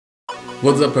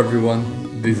What's up,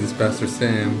 everyone? This is Pastor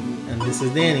Sam, And this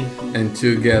is Danny. and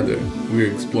together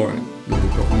we're exploring the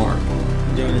book of Mark.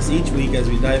 Join us each week as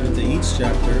we dive into each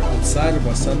chapter outside of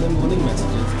our Sunday morning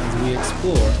messages as we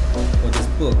explore what this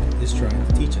book is trying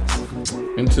to teach us.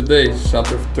 In today's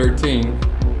chapter 13,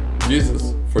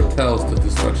 Jesus foretells the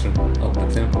destruction of the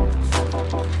temple.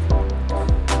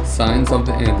 Signs of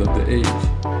the end of the age,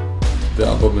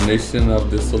 the abomination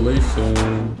of desolation,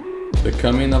 the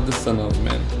coming of the Son of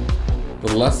Man,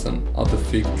 the lesson of the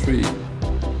fig tree,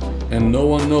 and no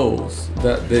one knows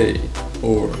that day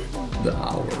or the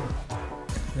hour.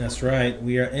 That's right.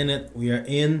 We are in it. We are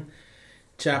in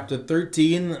chapter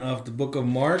 13 of the book of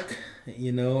Mark.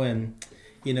 In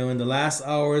the last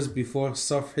hours before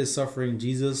his suffering,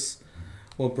 Jesus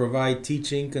will provide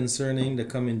teaching concerning the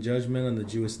coming judgment on the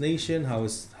Jewish nation, how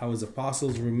his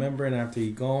apostles remembering after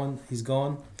he's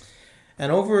gone.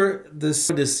 And over this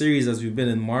series, as we've been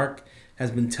in Mark,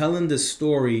 has been telling this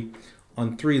story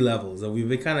on three levels. And we've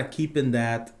been kind of keeping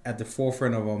that at the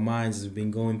forefront of our minds as we've been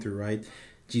going through, right?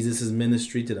 Jesus'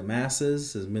 ministry to the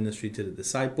masses, his ministry to the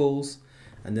disciples,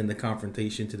 and then the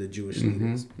confrontation to the Jewish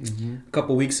leaders. A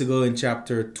couple weeks ago in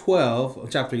chapter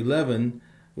 11,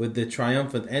 with the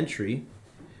triumphant entry,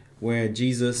 where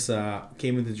Jesus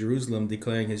came into Jerusalem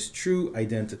declaring his true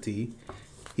identity.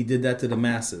 He did that to the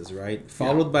masses, right?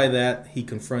 Followed by that, he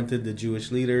confronted the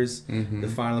Jewish leaders,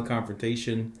 the final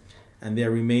confrontation, and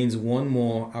there remains one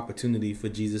more opportunity for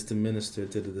Jesus to minister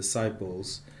to the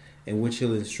disciples, in which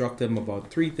he'll instruct them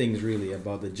about three things, really: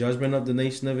 about the judgment of the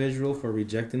nation of Israel for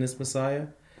rejecting his Messiah,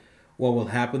 what will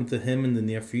happen to him in the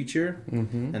near future,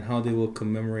 and how they will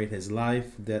commemorate his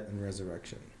life, death, and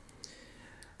resurrection.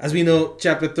 As we know,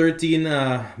 chapter 13,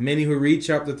 many who read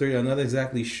chapter 13 are not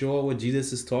exactly sure what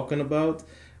Jesus is talking about,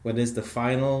 whether it's the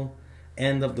final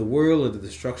end of the world or the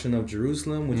destruction of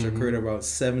Jerusalem, which occurred about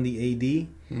 70 A.D.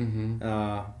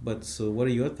 So what are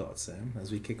your thoughts, Sam,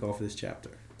 as we kick off this chapter?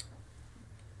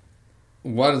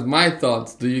 What is my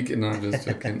thoughts? No, I'm just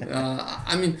joking.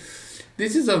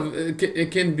 This is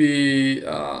it can be.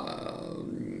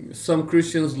 Some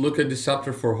Christians look at this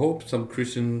chapter for hope. Some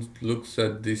Christians looks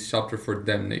at this chapter for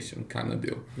damnation, kind of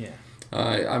deal. Yeah.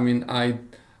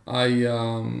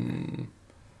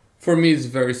 For me, it's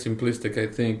very simplistic. I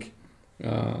think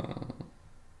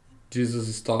Jesus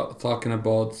is talking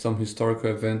about some historical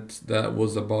event that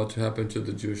was about to happen to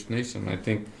the Jewish nation. I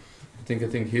think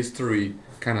history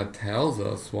kind of tells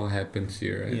us what happens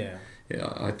here.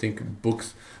 Yeah. I think one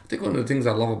of the things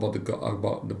I love about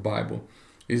the Bible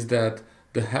is that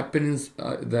the happenings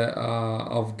of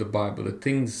the Bible, the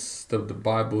things that the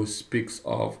Bible speaks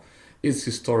of, is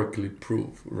historically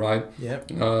proved, right? Yeah.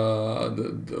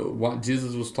 What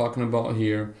Jesus was talking about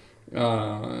here,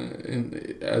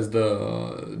 as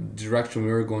the direction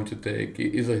we were going to take,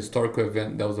 is a historical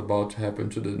event that was about to happen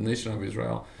to the nation of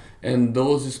Israel, and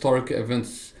those historic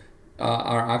events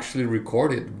are actually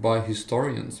recorded by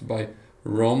historians, by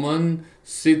Roman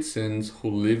citizens who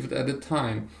lived at the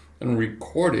time, and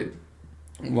recorded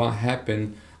what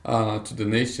happened to the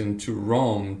nation, to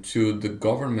Rome, to the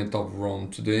government of Rome,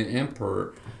 to the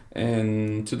emperor,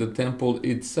 and to the temple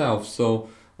itself. So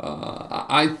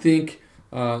I think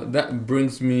that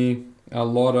brings me a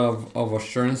lot of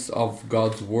assurance of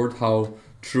God's word, how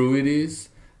true it is.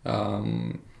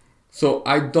 So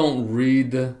I don't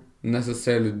read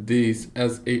necessarily this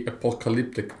as a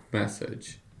apocalyptic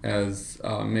message, as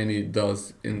many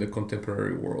does in the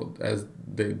contemporary world, as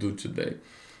they do today.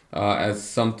 As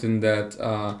something that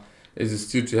is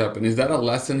still to happen. Is that a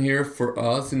lesson here for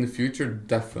us in the future?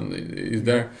 Definitely.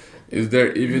 Is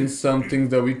there even something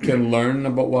that we can learn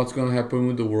about what's going to happen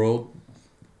with the world,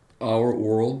 our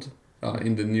world,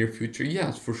 in the near future?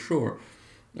 Yes, for sure.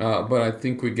 But I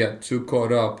think we get too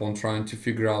caught up on trying to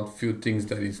figure out a few things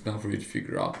that it's not for you to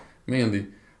figure out. Mainly,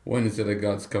 when is it that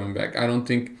God's coming back? I don't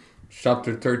think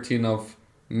chapter 13 of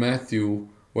Matthew,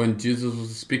 when Jesus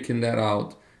was speaking that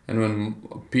out, and when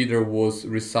Peter was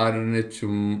reciting it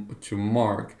to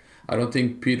Mark, I don't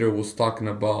think Peter was talking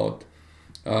about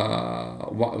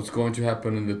what was going to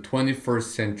happen in the 21st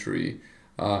century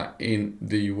in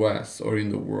the U.S. or in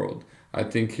the world. I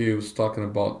think he was talking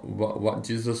about what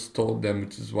Jesus told them,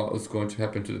 which is what was going to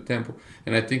happen to the temple.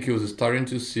 And I think he was starting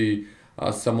to see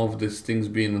some of these things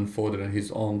being unfolded in his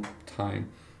own time,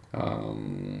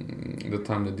 the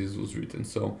time that this was written.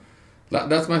 So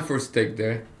that's my first take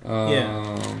there.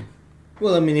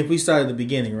 Well, if we start at the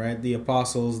beginning, right? The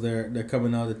apostles, they're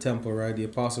coming out of the temple, right? The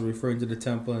apostle referring to the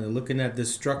temple, and they're looking at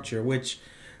this structure, which,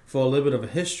 for a little bit of a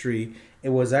history, it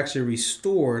was actually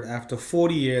restored after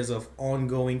 40 years of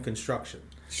ongoing construction.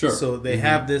 Sure. So they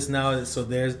have this now. So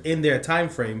there's in their time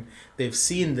frame, they've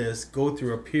seen this go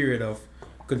through a period of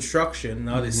construction.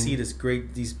 Now they see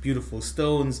these beautiful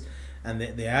stones, and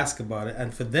they ask about it.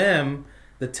 And for them,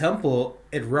 the temple,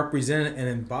 it represented and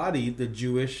embodied the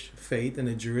Jewish faith and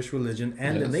the Jewish religion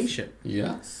and the nation.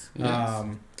 Yes.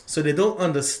 So they don't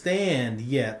understand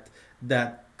yet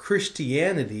that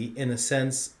Christianity, in a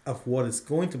sense of what it's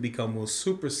going to become, will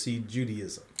supersede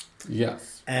Judaism.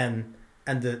 Yes. And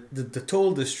the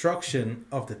total destruction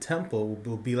of the temple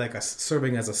will be like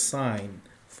serving as a sign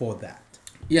for that.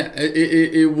 Yeah,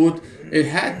 it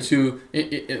had to,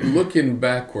 looking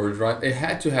backwards, right? It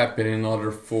had to happen in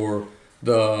order for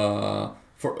the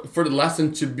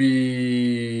lesson to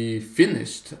be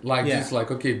finished. Like just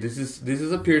like, okay, this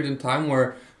is a period in time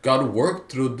where God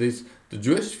worked through the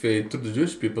Jewish faith, through the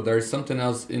Jewish people. There is something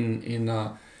else in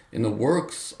the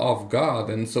works of God,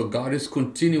 and so God is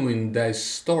continuing that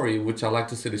story, which I like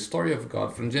to say the story of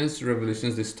God from Genesis to Revelation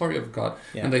is the story of God,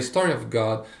 and the story of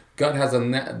God. God has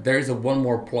there is one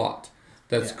more plot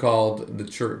that's called the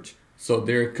church. So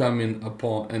they're coming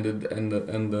upon, and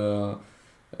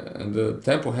the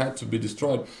temple had to be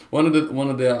destroyed. One of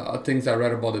the things I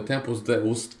read about the temple is that it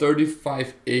was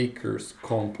 35 acres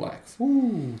complex.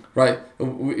 Ooh. Right.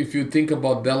 If you think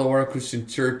about Delaware Christian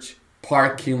Church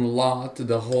parking lot,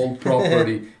 the whole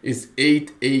property is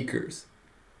 8 acres.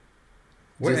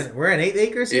 We're in 8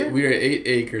 acres here? We're 8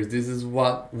 acres. This is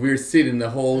what we're sitting,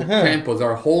 the whole campus,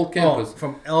 our whole campus.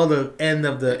 From all the end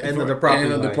of the property.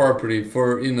 End of the property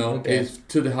for, it's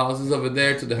to the houses over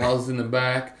there, to the houses in the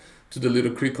back, to the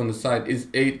little creek on the side is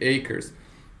 8 acres.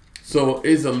 So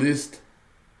it's at least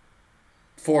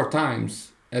 4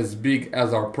 times as big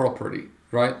as our property,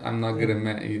 right? I'm not gonna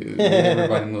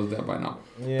everybody knows that by now.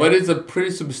 Yeah. But it's a pretty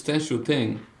substantial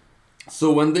thing.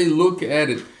 So when they look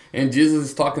at it, and Jesus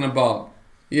is talking about,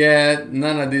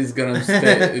 none of this is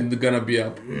gonna be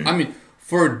up. I mean,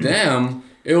 for them,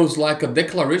 it was like a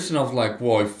declaration of like,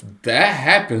 well, if that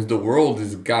happens, the world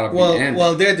is gotta be ended.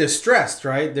 Well, they're distressed,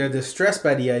 right? They're distressed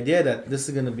by the idea that this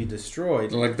is gonna be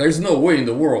destroyed. Like, there's no way in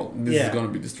the world this is gonna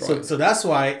be destroyed. So that's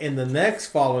why in the next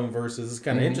following verses, it's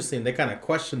kind of interesting. They kind of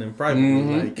question him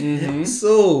privately,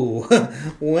 so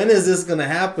when is this gonna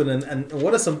happen, and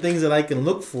what are some things that I can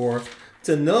look for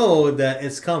to know that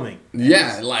it's coming?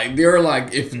 Yeah, like they're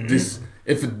like, if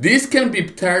this can be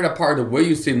teared apart the way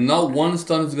you say, not one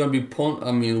stone is gonna be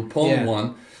upon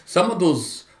one. Some of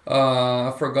those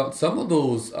I forgot. Some of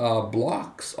those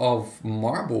blocks of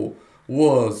marble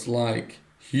was like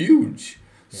huge.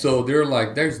 Yeah. So they're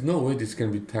like, there's no way this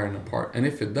can be torn apart. And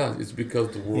if it does, it's because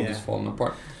the world is falling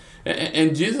apart.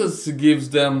 And Jesus gives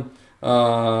them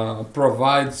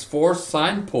provides 4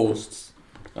 signposts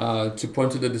to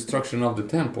point to the destruction of the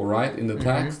temple, right? In the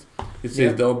text, it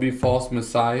says there will be false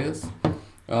messiahs.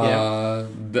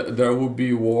 There will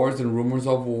be wars and rumors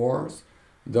of wars.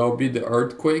 There will be the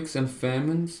earthquakes and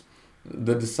famines.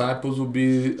 The disciples will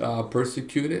be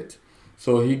persecuted.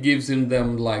 So he gives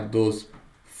them like those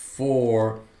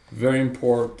 4 very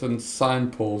important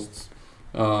signposts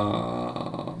that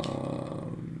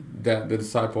the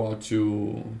disciple ought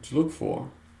to look for.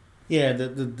 Yeah,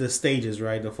 the stages,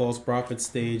 right? The false prophet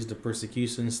stage, the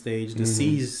persecution stage, the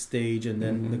siege stage, and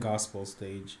then the gospel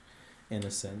stage, in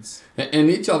a sense. And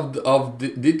each of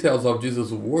the details of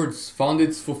Jesus' words found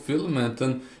its fulfillment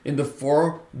in the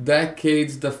 4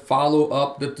 decades that follow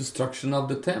up the destruction of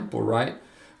the temple, right?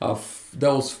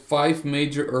 There was 5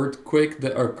 major earthquakes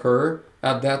that occurred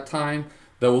at that time.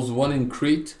 There was one in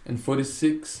Crete in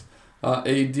 46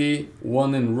 AD,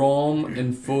 one in Rome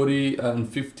in 40 and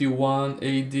 51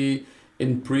 AD,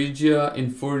 in Phrygia in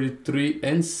 43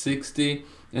 and 60,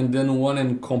 and then one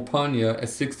in Campania at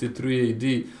 63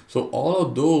 AD. So all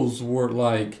of those were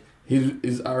like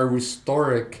are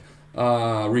historic,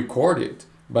 recorded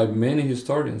by many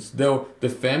historians. The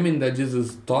famine that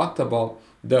Jesus talked about,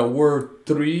 there were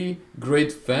 3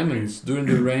 great famines during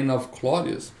the reign of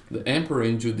Claudius, the emperor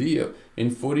in Judea.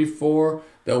 In 44,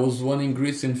 there was one in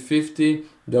Greece in 50.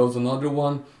 There was another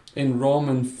one in Rome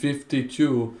in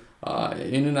 52. And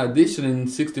in addition, in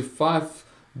 65,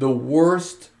 the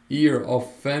worst year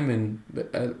of famine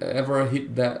that ever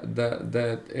hit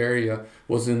that area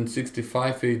was in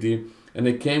 65 AD. And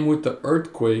it came with the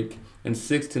earthquake in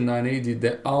 69 AD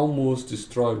that almost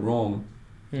destroyed Rome.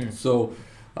 So,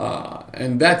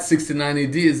 and that 69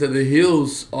 AD is at the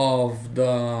heels of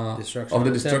the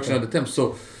destruction of the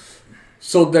temple.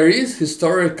 So there is,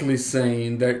 historically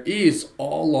saying, there is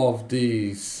all of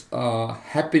these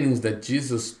happenings that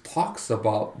Jesus talks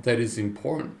about that is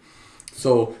important.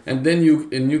 So, and then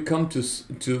you come to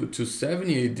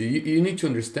 70 AD, you need to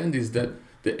understand is that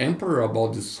the emperor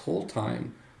about this whole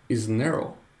time is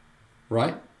Nero.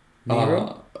 right?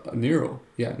 Nero? Nero,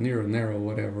 yeah, Nero,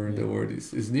 whatever Yeah. the word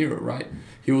is Nero, right?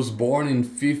 He was born in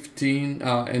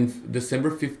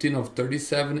December 15 of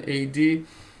 37 A.D.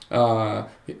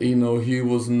 He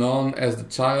was known as the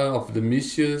child of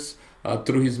Domitius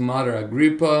through his mother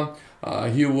Agrippa.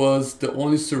 He was the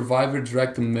only survivor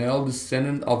direct male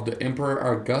descendant of the Emperor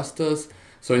Augustus.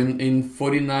 So in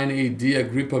 49 AD,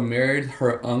 Agrippa married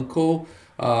her uncle,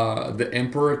 the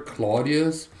Emperor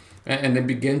Claudius, and then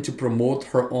began to promote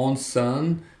her own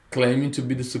son, claiming to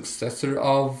be the successor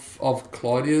of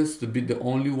Claudius, to be the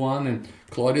only one. And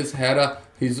Claudius had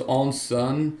his own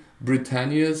son,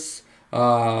 Britannius.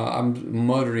 I'm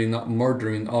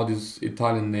murdering all these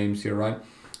Italian names here, right?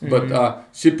 But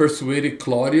she persuaded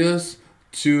Claudius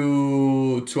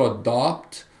to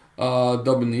adopt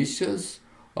Domitius,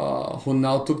 who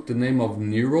now took the name of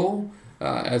Nero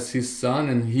as his son,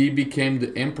 and he became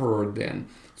the emperor then.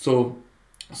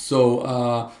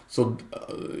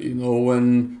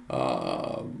 When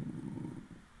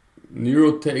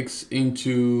Nero takes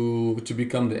into to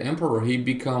become the emperor, he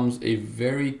becomes a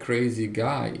very crazy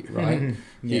guy, right?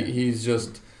 Yeah. He's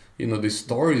just, the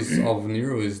stories of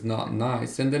Nero is not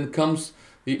nice. And then comes,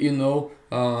 a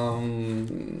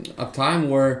time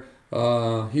where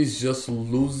he's just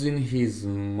losing his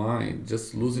mind,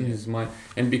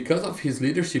 and because of his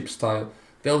leadership style,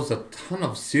 there was a ton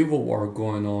of civil war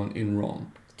going on in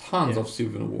Rome, tons of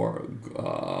civil war.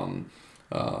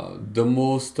 The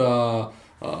most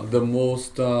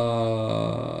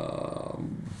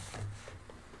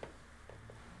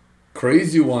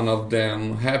crazy one of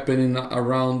them happening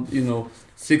around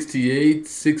 68,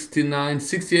 69.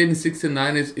 68 and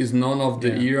 69 is known of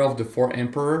the year of the four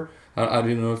emperor. I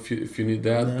don't know if you need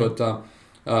that. No.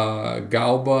 But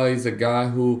Galba is a guy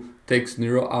who takes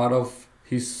Nero out of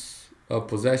his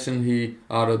possession. He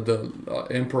out of the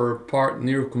emperor part.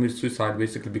 Nero committed suicide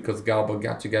basically because Galba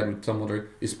got together with some other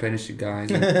Spanish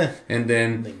guys and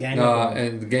then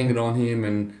ganged on him.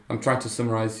 And I'm trying to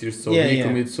summarize here. So he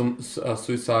committed some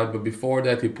suicide, but before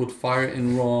that he put fire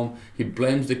in Rome. He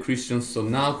blames the Christians. So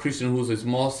now Christian, who's a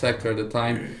small sector at the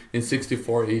time in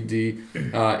 64 AD,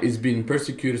 is being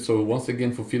persecuted. So once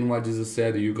again, fulfilling what Jesus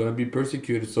said, you're gonna be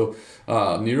persecuted. So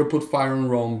Nero put fire in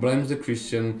Rome, blames the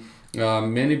Christian.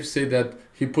 Many say that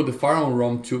he put the fire on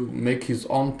Rome to make his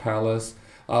own palace,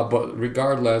 but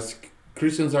regardless,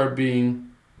 Christians are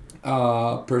being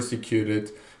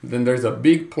persecuted. Then there's a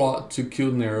big plot to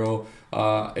kill Nero,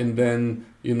 and then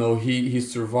he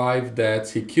survived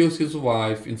that. He kills his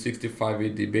wife in 65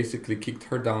 AD, basically kicked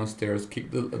her downstairs,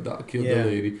 killed the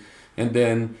lady, and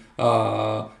then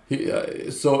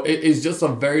so it's just a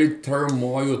very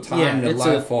turmoil time in the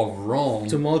life of Rome.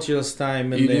 Tumultuous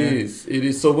time. It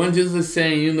is. So when Jesus is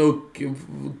saying,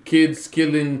 kids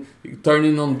killing,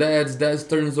 turning on dads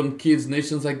turning on kids,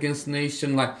 nations against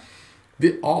nation, like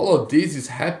all of this is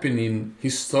happening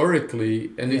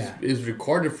historically, and is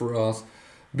recorded for us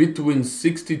between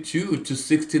 62 to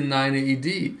 69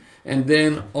 AD, and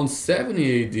then on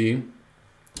 70 AD,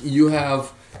 you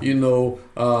have.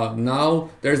 Now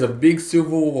there's a big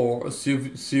civil war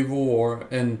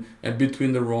and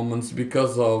between the Romans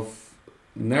because of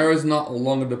Nero is not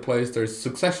longer the place. There's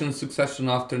succession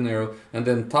after Nero, and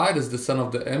then Titus, the son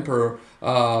of the emperor,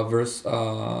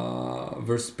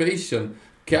 Vespasian,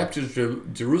 captures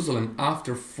Jerusalem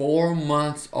after 4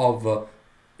 months of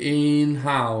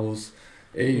in-house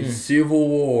civil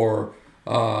war.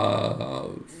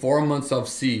 4 months of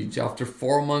siege. After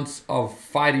 4 months of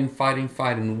fighting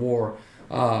war,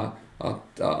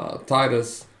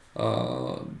 Titus,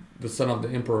 the son of the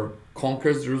emperor,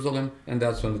 conquers Jerusalem, and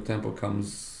that's when the temple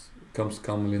comes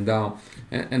crumbling down,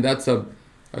 and that's a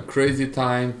crazy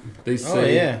time. They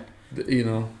say,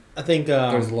 I think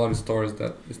there's a lot of stories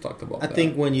that is talked about. I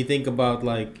think when you think about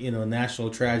national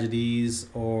tragedies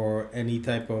or any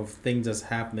type of things that's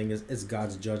happening, it's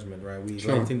God's judgment, right? We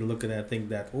tend to look at that and think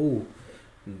that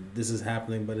this is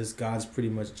happening, but it's God's pretty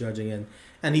much judging.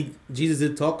 And Jesus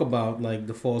did talk about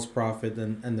the false prophet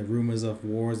and the rumors of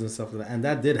wars and stuff like that, and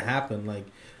that did happen. Like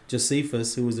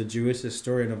Josephus, who was a Jewish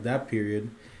historian of that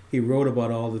period, he wrote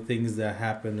about all the things that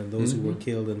happened and those who were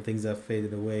killed and things that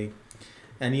faded away.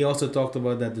 And he also talked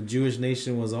about that the Jewish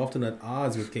nation was often at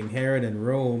odds with King Herod and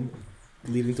Rome,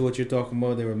 leading to what you're talking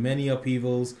about. There were many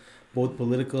upheavals, both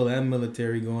political and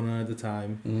military, going on at the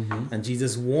time. And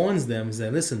Jesus warns them, he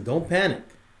said, listen, don't panic.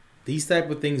 These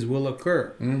type of things will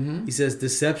occur. He says,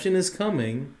 deception is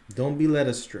coming. Don't be led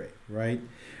astray, right?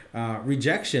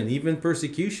 Rejection, even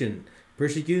persecution.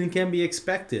 Persecution can be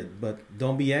expected, but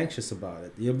don't be anxious about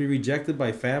it. You'll be rejected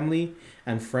by family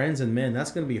and friends, and man,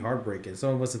 that's going to be heartbreaking.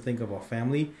 Some of us think of our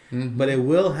family, but it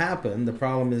will happen. The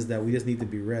problem is that we just need to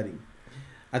be ready.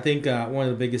 I think one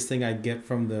of the biggest thing I get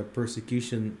from the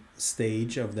persecution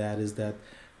stage of that is that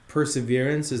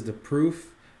perseverance is the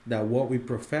proof that what we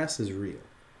profess is real,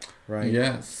 right?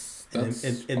 Yes, And that's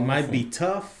it might be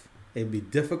tough, it'd be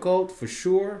difficult for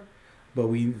sure, but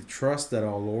we trust that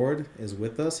our Lord is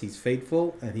with us. He's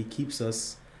faithful, and He keeps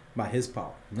us by His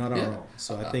power, not our own.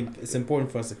 So I think it's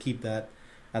important for us to keep that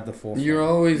at the forefront. You're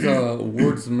always a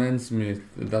wordsmith.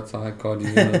 That's how I call you.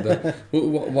 You know, that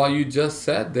what you just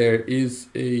said there is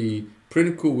a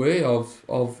pretty cool way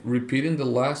of repeating the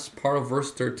last part of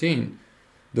verse 13.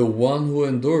 The one who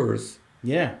endures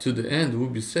to the end will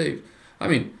be saved. I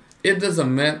mean, it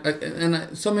doesn't matter.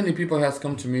 And so many people has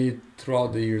come to me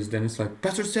throughout the years. Then it's like,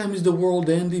 Pastor Sam, is the world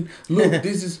ending? Look,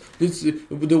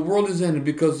 the world is ending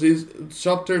because it's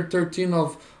chapter 13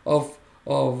 of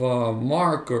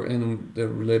Mark and the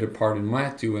related part in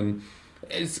Matthew, and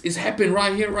it's happening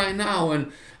right here, right now.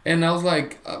 And I was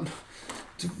like,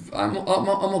 I'm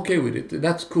okay with it.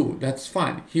 That's cool. That's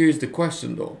fine. Here's the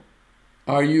question though.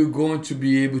 Are you going to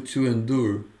be able to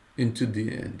endure into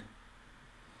the end?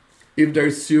 If there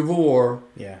is civil war,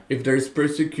 if there is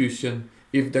persecution,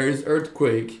 if there is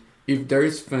earthquake, if there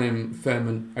is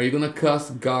famine, are you going to cuss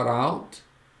God out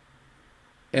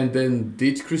and then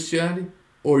ditch Christianity?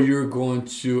 Or you're going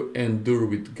to endure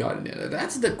with God?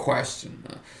 That's the question.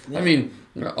 I mean,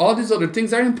 all these other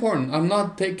things are important. I'm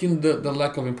not taking the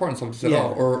lack of importance of this at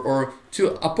all, or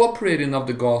to appropriating of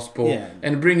the gospel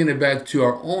and bringing it back to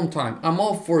our own time. I'm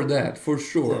all for that, for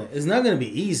sure. Yeah, it's not going to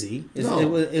be easy.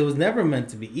 It was never meant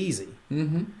to be easy.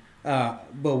 Mm-hmm.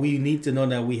 But we need to know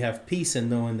that we have peace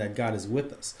in knowing that God is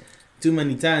with us. Too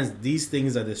many times, these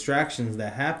things are distractions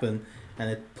that happen, and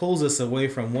it pulls us away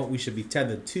from what we should be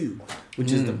tethered to,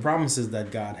 which is the promises that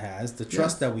God has, the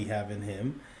trust that we have in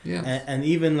Him. Yes. And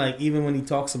even when He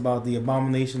talks about the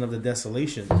abomination of the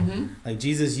desolation, like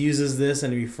Jesus uses this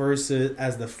and He refers to it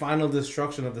as the final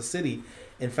destruction of the city.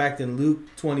 In fact, in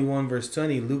Luke 21 verse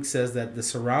 20, Luke says that the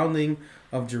surrounding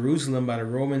of Jerusalem by the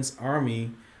Romans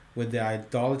army with the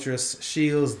idolatrous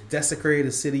shields desecrated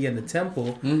the city and the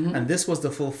temple, and this was the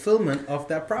fulfillment of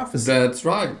that prophecy. That's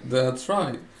right.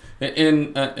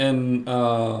 And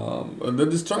the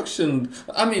destruction,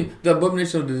 I mean, the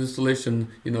abomination of the desolation,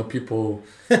 people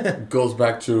goes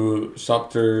back to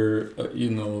chapter,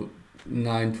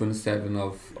 9:27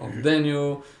 of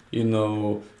Daniel,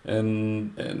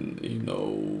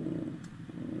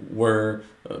 where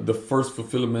the first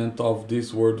fulfillment of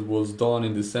this word was done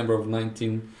in December of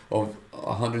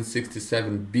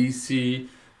 167 BC,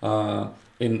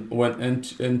 when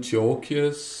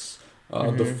Antiochus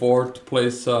the fourth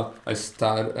place a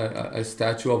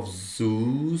statue of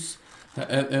Zeus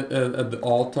at the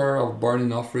altar of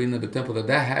burning offering at the temple.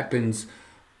 That happens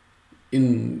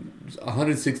in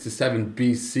 167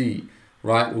 BC,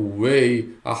 right? Way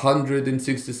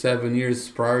 167 years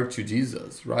prior to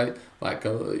Jesus, right? Like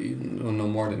no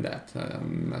more than that.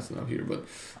 I'm messing up here, but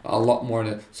a lot more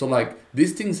than that. So like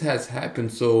these things has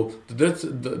happened. So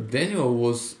Daniel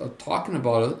was talking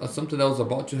about something that was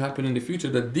about to happen in the future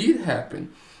that did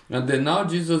happen, and then now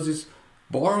Jesus is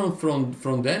borrowing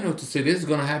from Daniel to say this is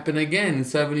gonna happen again in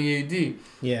 70 AD.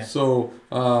 Yeah. So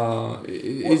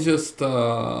it's just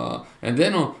and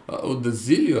then the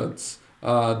Zealots.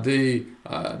 The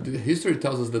history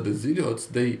tells us that the Zealots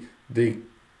they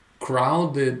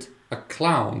crowded a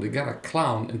clown. They got a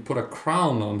clown and put a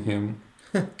crown on him,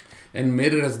 and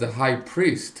made it as the high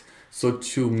priest. So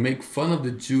to make fun of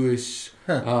the Jewish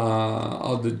Christians,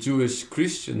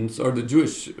 or the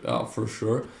Jewish for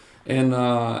sure, and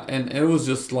it was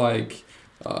just like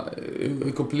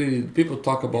it completely. People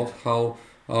talk about how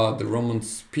the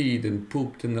Romans peed and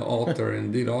pooped in the altar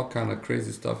and did all kind of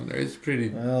crazy stuff in there. It's pretty.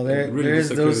 Well, there's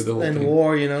those in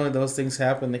war. Those things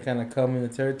happen. They kind of come in the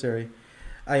territory.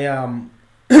 I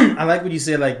like what you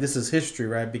said. Like this is history,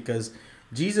 right? Because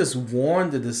Jesus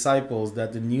warned the disciples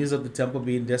that the news of the temple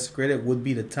being desecrated would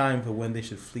be the time for when they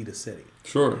should flee the city.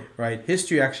 Sure. Right.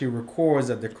 History actually records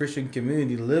that the Christian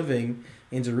community living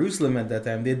in Jerusalem at that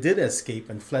time, they did escape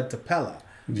and fled to Pella,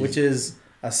 which is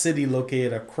a city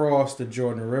located across the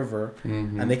Jordan River.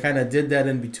 And they kind of did that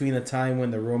in between a time when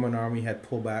the Roman army had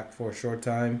pulled back for a short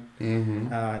time.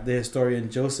 The historian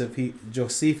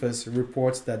Josephus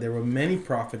reports that there were many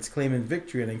prophets claiming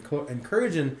victory and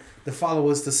encouraging the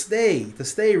followers to stay,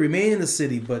 remain in the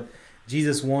city. But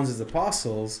Jesus warns his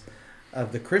apostles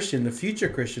of the future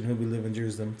Christian who will live in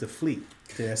Jerusalem, to flee,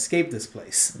 to escape this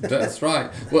place. That's right.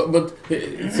 But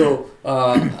so,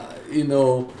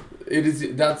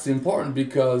 that's important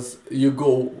because you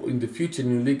go in the future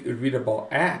and you read about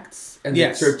Acts and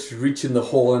the church reaching the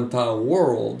whole entire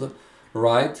world,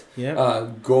 right? Yeah.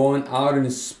 Going out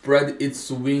and spread its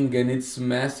wing and its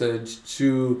message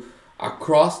to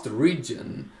across the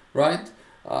region, right?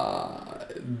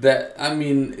 That I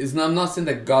mean, it's not, I'm not saying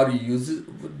that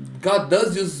God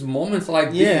does use moments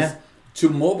like these Yeah. to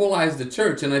mobilize the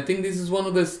church, and I think this is one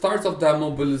of the starts of that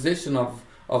mobilization of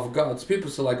God's people.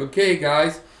 So like, okay,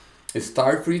 guys, it's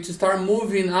start for you to start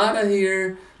moving out of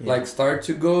here, Yeah. like start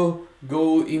to go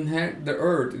inherit the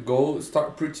earth, go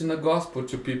start preaching the gospel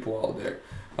to people out there.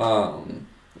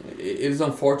 It is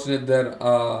unfortunate that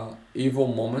evil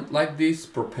moment like this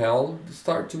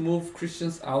start to move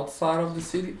Christians outside of the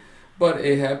city, but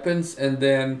it happens. And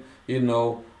then in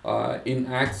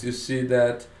Acts you see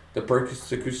that the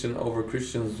persecution over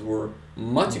Christians were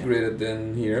much Yeah. greater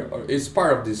than here. It's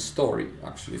part of this story,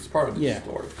 actually. It's part of this Yeah.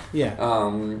 story. Yeah.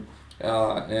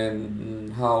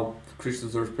 And how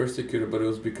Christians were persecuted, but it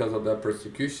was because of that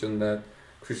persecution that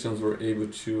Christians were able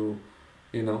to,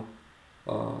 you know,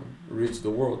 reach the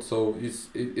world. So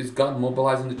it's God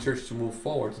mobilizing the church to move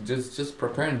forward, just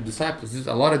preparing the disciples. There's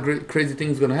a lot of great, crazy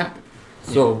things gonna happen.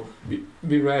 So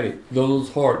be ready. Don't lose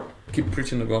heart. Keep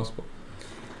preaching the gospel.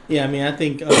 Yeah, I mean, I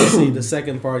think obviously the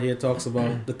second part here talks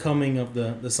about the coming of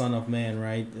the Son of Man,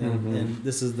 right? And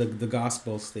this is the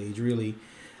gospel stage, really.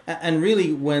 And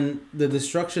really, when the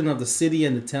destruction of the city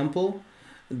and the temple,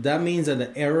 that means that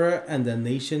the era and the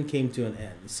nation came to an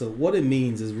end. So what it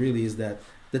means is that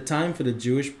the time for the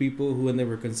Jewish people, who when they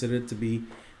were considered to be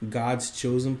God's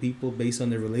chosen people based on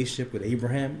their relationship with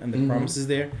Abraham and the promises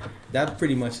there, that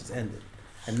pretty much has ended.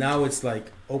 And now it's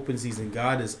like open season.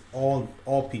 God is all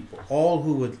people, all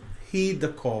who would heed the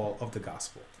call of the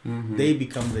gospel. They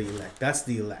become the elect. That's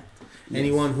the elect. Yes.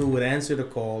 Anyone who would answer the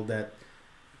call that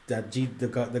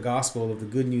the gospel of the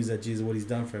good news that Jesus, what he's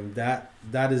done for him,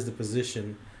 that is the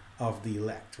position of the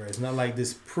elect, right? It's not like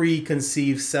this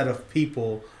preconceived set of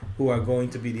people who are going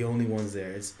to be the only ones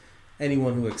there. It's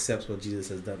anyone who accepts what Jesus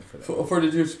has done for them. For the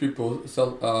Jewish people,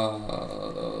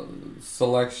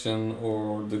 selection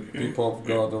or the people of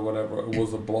God or whatever, it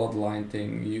was a bloodline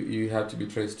thing. You have to be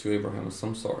traced to Abraham of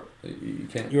some sort. You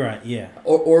can't. You're right. Yeah.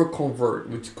 Or convert,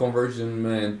 which conversion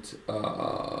meant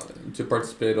to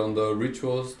participate on the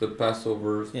rituals, the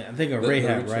Passovers. Yeah, I think of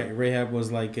Rahab, right? Rahab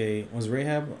was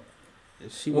Rahab.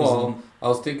 She was. Well, I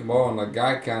was thinking more on a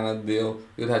guy kind of deal.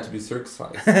 You'd have to be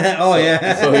circumcised. Oh,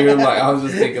 yeah. So you're like, I was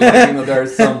just thinking, like, there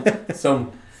are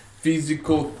some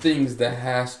physical things that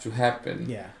has to happen.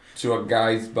 Yeah. To a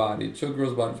guy's body, to a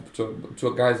girl's body, to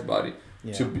a guy's body,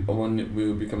 yeah. When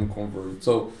we become converted.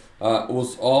 So it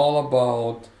was all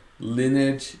about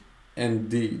lineage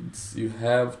and deeds. You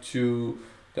have to.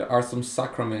 There are some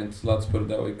sacraments, let's put it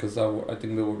that way, because I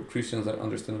think there were Christians that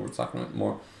understand the word sacrament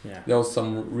more. Yeah. There was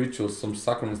some rituals, some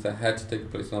sacraments that had to take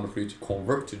place in order for you to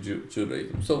convert to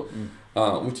Judaism. So,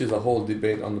 which is a whole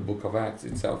debate on the Book of Acts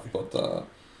itself. But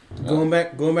going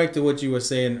back to what you were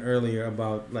saying earlier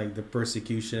about like the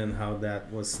persecution and how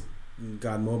that was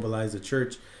God mobilized the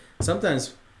church.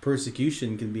 Sometimes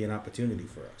persecution can be an opportunity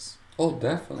for us. Oh,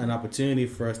 definitely. An opportunity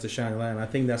for us to shine a light. And I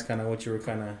think that's kind of what you were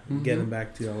kind of getting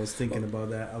back to. I was thinking about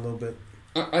that a little bit.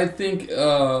 I think,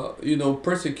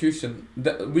 persecution,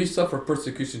 that we suffer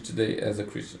persecution today as a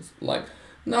Christians. Like,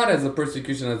 not as a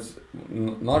persecution as,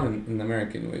 not in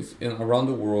America anyways, around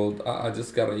the world. I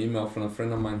just got an email from a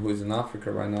friend of mine who is in Africa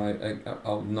right now.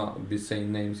 I'll not be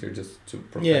saying names here just to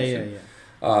protect him.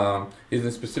 Yeah. He's in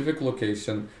a specific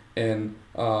location, and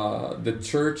the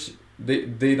church,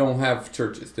 they don't have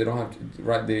churches. They don't have,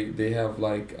 right? They have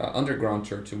like underground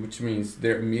church, which means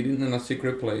they're meeting in a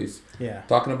secret place,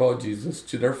 talking about Jesus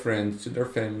to their friends, to their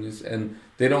families, and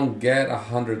they don't get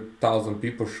 100,000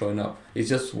 people showing up. It's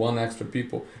just one extra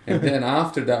people, and then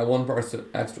after that, one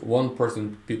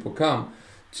person people come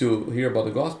to hear about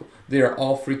the gospel. They are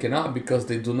all freaking out because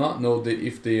they do not know that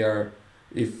if they are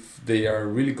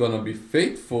really gonna be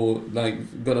faithful,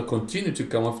 like gonna continue to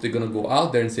come, if they're gonna go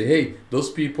out there and say, hey, those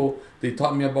people, they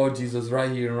taught me about Jesus right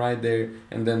here and right there,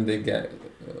 and then they get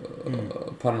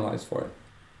penalized for it.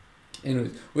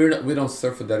 Anyways, we don't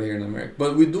suffer that here in America,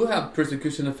 but we do have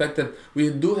persecution. The fact that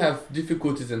we do have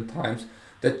difficulties and times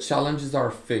that challenges our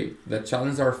faith, that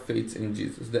challenges our faith in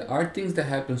Jesus. There are things that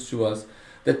happens to us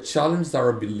that challenge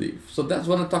our belief. So that's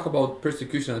when I talk about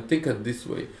persecution. I think of this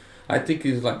way. I think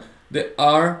it's like, there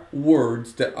are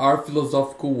words, there are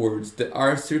philosophical words, there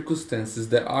are circumstances,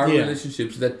 there are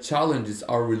relationships that challenges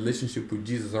our relationship with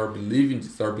Jesus, our belief in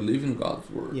Jesus, our belief in God's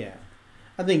word. Yeah.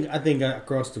 I think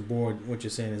across the board, what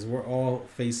you're saying is we're all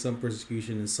face some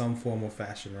persecution in some form or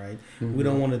fashion, right? We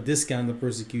don't want to discount the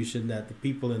persecution that the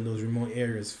people in those remote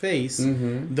areas face,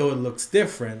 though it looks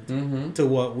different to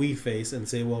what we face, and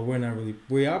say, well,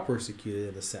 we are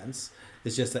persecuted in a sense.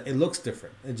 It's just that it looks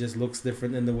different. It just looks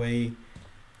different in the way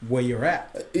where you're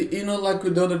at. You know, like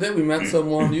the other day we met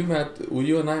someone.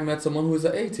 You and I met someone who is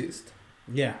an atheist.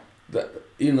 Yeah. That,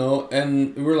 you know,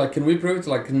 and we were like, can we pray? It's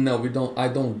like, no, we don't. I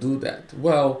don't do that.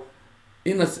 Well,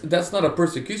 that's not a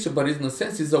persecution, but in a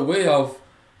sense, it's a way of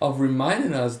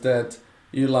reminding us that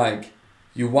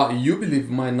what you believe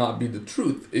might not be the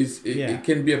truth. It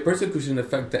can be a persecution in the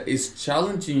fact that it's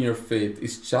challenging your faith,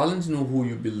 it's challenging who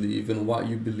you believe and what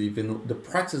you believe and the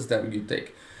practice that you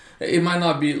take. It might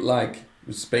not be like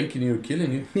spanking you or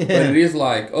killing you, but it is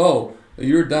like, oh,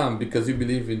 you're dumb because you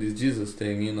believe in this Jesus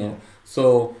thing, you know. Yeah.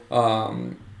 So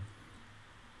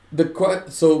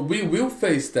so we will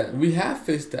face that. We have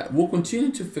faced that. We'll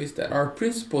continue to face that. Our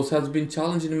principles has been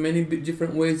challenged in many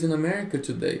different ways in America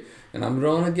today. And I'm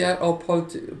going to get all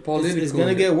political. It's going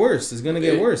to get worse. It's going to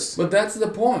get worse. But that's the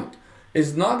point.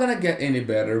 It's not going to get any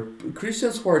better.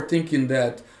 Christians who are thinking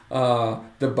that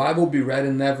the Bible be read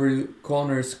in every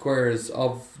corner squares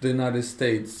of the United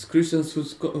States. Christians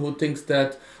who thinks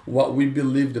that what we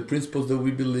believe, the principles that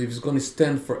we believe is going to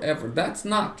stand forever. That's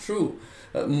not true.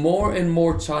 More and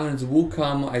more challenges will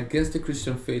come against the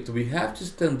Christian faith. We have to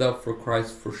stand up for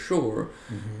Christ for sure,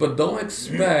 but don't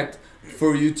expect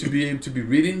for you to be able to be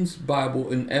reading the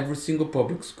Bible in every single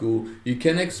public school. You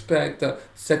can expect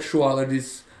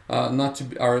sexualities not to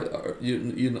be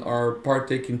are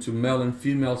partaking to male and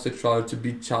female sexuality to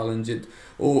be challenged,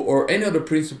 or any other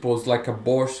principles like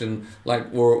abortion,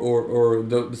 or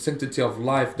the sanctity of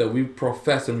life that we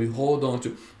profess and we hold on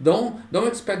to. Don't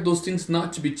expect those things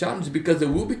not to be challenged, because they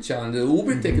will be challenged. They will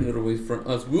be taken away from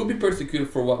us. We'll be persecuted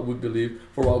for what we believe,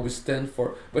 for what we stand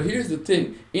for. But here's the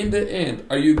thing: in the end,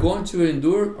 are you going to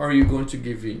endure or are you going to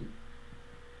give in?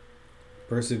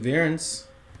 Perseverance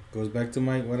goes back to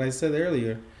what I said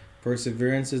earlier.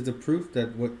 Perseverance is the proof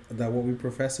that what we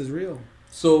profess is real.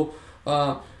 So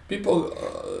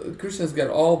Christians get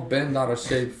all bent out of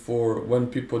shape for when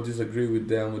people disagree with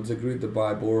them, or disagree with the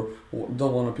Bible, or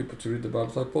don't want people to read the Bible.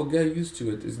 It's like, well, get used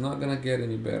to it. It's not gonna get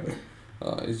any better.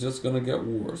 It's just gonna get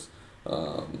worse.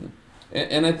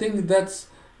 And I think that's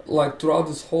like throughout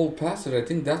this whole passage. I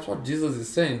think that's what Jesus is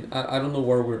saying. I don't know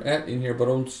where we're at in here, but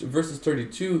on verses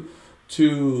 32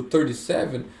 to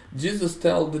 37, Jesus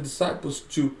tells the disciples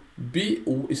to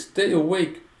stay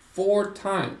awake 4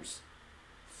 times.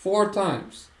 4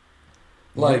 times.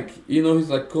 Like, he's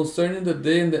like, concerning the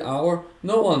day and the hour,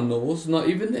 no one knows, not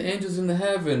even the angels in the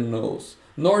heaven knows,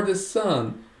 nor the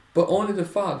Son, but only the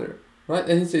Father. Right?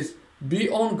 And he says, be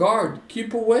on guard,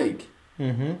 keep awake,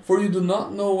 for you do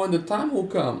not know when the time will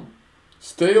come.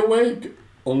 Stay awake.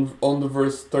 On the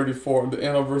verse 34, the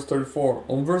end of verse 34.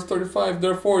 On verse 35,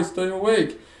 therefore, stay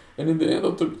awake. And in the end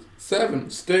of 37,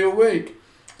 stay awake.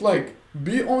 Like,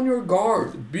 be on your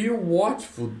guard. Be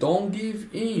watchful. Don't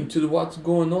give in to what's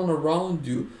going on around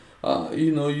you.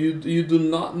 You do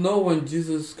not know when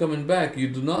Jesus is coming back. You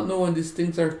do not know when these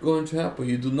things are going to happen.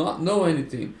 You do not know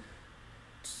anything.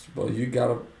 But you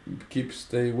gotta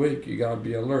stay awake. You gotta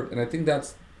be alert. And I think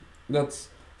that's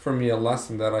for me a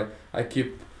lesson that I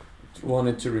keep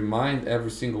wanted to remind every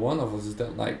single one of us, is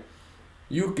that, like,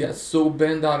 you get so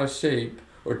bent out of shape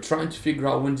or trying to figure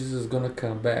out when Jesus is gonna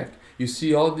come back. You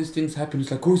see all these things happen. It's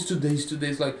like, oh, it's today.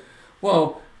 It's like,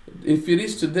 well, if it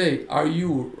is today, are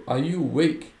you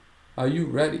awake? Are you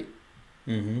ready?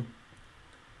 It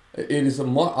is a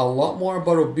lot more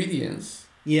about obedience.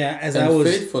 Yeah, and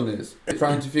faithfulness.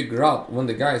 Trying to figure out when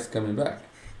the guy is coming back.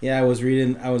 Yeah, I was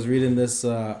reading this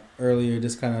earlier,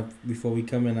 just kind of before we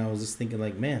come in. I was just thinking,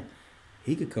 like, man,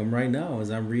 he could come right now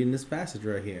as I'm reading this passage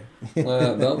right here.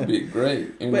 That would be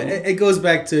great. But it goes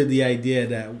back to the idea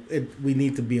that we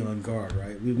need to be on guard,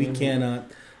 right? We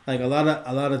cannot, like, a lot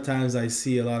of times I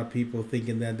see a lot of people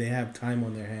thinking that they have time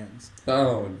on their hands.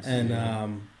 Oh,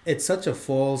 and it's such a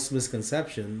false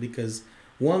misconception, because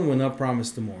one, we're not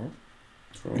promised tomorrow.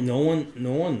 True. No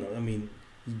one. I mean,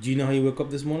 do you know how you woke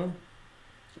up this morning?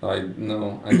 I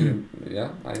didn't. Yeah.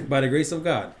 By the grace of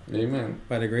God. Amen.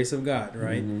 By the grace of God,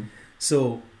 right?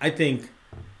 So I think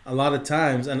a lot of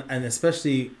times, and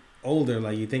especially older,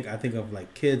 like I think of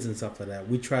like kids and stuff like that.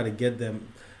 We try to get them,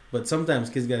 but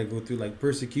sometimes kids got to go through like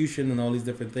persecution and all these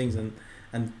different things,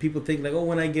 and people think like, oh,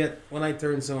 when I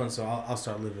turn so and so, I'll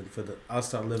start living for the. I'll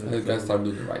start living. I'll start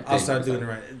doing the right thing. I'll start doing the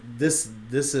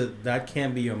right. That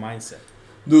can't be your mindset.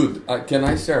 Dude, can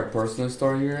I share a personal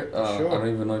story here? Sure. I don't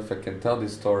even know if I can tell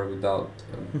this story without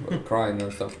crying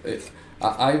and stuff.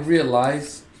 I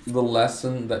realized the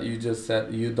lesson that you just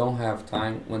said. You don't have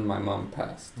time when my mom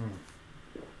passed.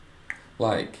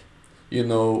 Like, she's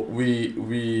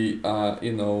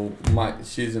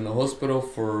in the hospital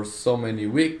for so many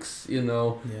weeks,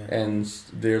 Yeah. and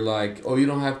they're like, oh, you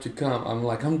don't have to come. I'm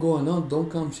like, I'm going. No, don't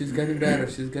come. She's getting better.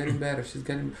 She's getting better.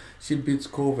 She beats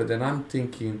COVID. And I'm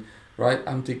thinking, right?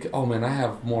 I'm thinking, oh man, I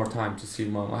have more time to see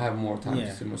mom. I have more time to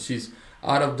Yeah. see mom. She's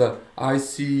out of the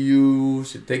ICU.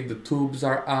 She take the tubes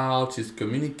are out. She's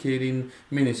communicating,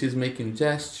 meaning she's making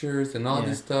gestures and all Yeah.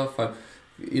 this stuff.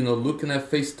 Looking at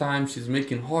FaceTime, she's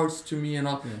making hearts to me and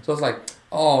all. Yeah. So I was like,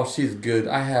 oh, she's good.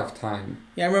 I have time.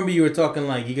 Yeah, I remember you were talking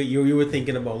like you were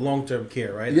thinking about long-term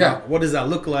care, right? Yeah. What does that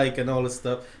look like and all this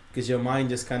stuff? Because your mind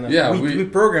just kind of we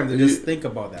programmed to just think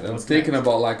about that. I'm thinking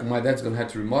about like my dad's gonna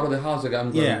have to remodel the house. Like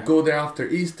I'm gonna go there after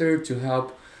Easter to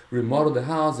help remodel the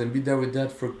house and be there with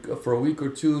dad for a week or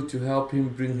two to help him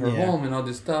bring her home and all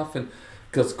this stuff. And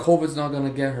because COVID's not gonna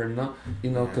get her,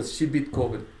 because she beat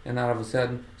COVID, and all of a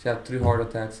sudden she had 3 heart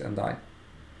attacks and died.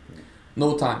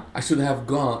 No time. I should have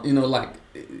gone.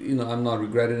 I'm not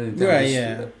regretting anything. Right.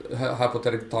 Yeah.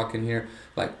 Hypothetical talking here.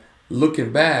 Like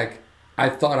looking back, I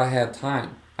thought I had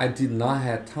time. I did not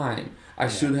have time. I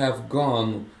should have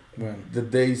gone the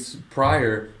days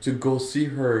prior to go see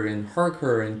her and hug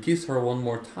her and kiss her one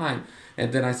more time.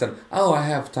 And then I said, "Oh, I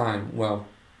have time." Well,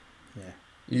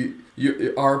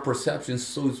 our perception is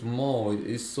so small.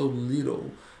 It's so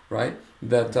little, right?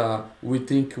 That we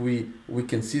think we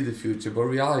can see the future, but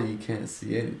reality you can't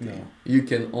see anything. No. You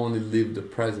can only live the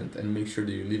present and make sure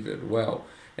that you live it well,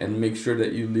 and make sure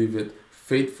that you live it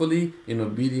faithfully in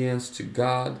obedience to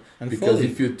God. And because fully.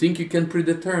 if you think you can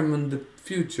predetermine the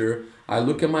future, I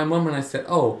look at my mom and I said,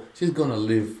 "Oh, she's gonna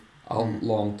live a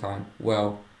long time."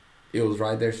 Well, it was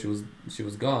right there. She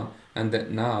was gone, and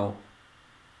that now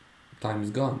time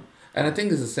is gone. And I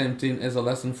think it's the same thing as a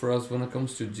lesson for us when it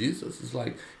comes to Jesus. It's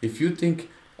like if you think,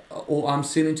 "Oh, I'm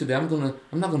sinning today.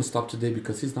 I'm not gonna stop today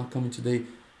because he's not coming today."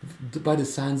 By the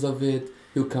signs of it,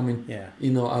 he'll come in. Yeah.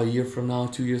 A year from now,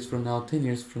 2 years from now, 10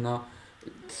 years from now.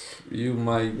 You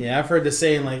might. Yeah, I've heard the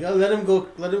saying like, "Oh, let him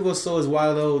go sow his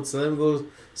wild oats. Let him go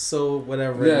sow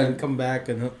whatever, Yeah. and then come back."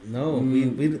 And no,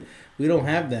 we don't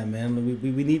have that, man.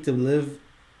 We need to live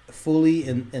fully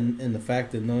in the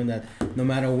fact of knowing that no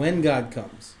matter when God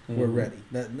comes, we're ready.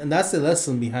 And that's the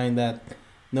lesson behind that.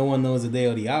 No one knows the day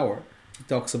or the hour. He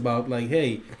talks about like,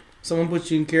 hey, someone puts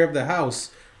you in care of the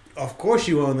house. Of course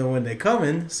you won't know when they're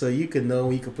coming, so you can know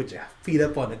you can put your feet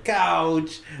up on the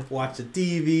couch, watch the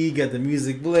TV, get the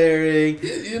music blaring.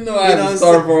 I have a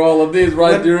story for all of this,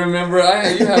 right? Do you remember?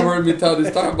 You have heard me tell this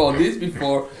story about this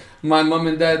before. My mom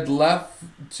and dad left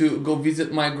to go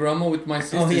visit my grandma with my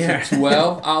sister. Oh, yeah. It's a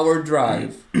 12-hour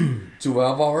drive.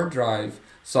 12-hour drive.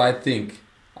 So I think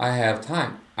I have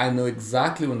time. I know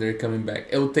exactly when they're coming back.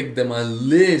 It will take them at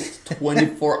least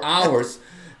 24 hours.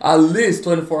 At least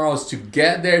 24 hours to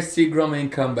get there, see grandma,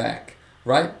 and come back.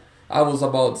 Right? I was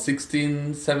about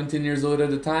 16, 17 years old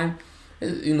at the time.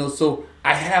 So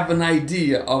I have an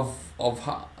idea of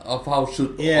how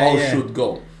should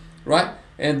go. Right?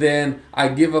 And then I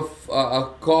give a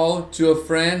call to a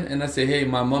friend and I say, hey,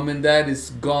 my mom and dad is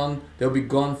gone. They'll be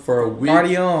gone for a week.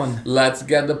 Party on. Let's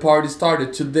get the party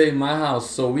started today in my house.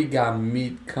 So we got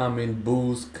meat coming,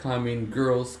 booze coming,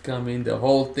 girls coming, the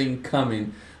whole thing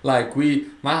coming. Like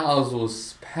my house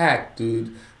was packed,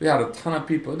 dude. We had a ton of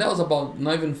people. That was about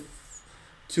not even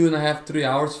 2.5, 3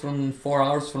 hours 4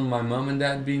 hours from my mom and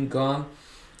dad being gone.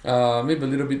 Maybe a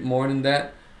little bit more than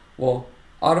that. Well,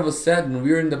 all of a sudden,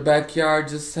 we're in the backyard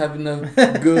just having a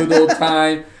good old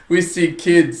time. We see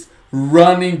kids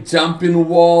running, jumping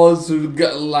walls, who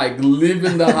live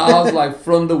in the house, like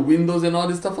from the windows and all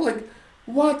this stuff. I'm like,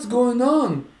 what's going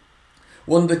on?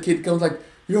 One of the kid comes like,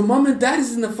 your mom and dad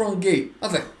is in the front gate. I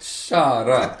was like, shut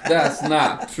up. That's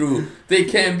not true. They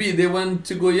can't be. They went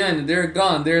to Guyana. They're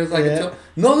gone. There's like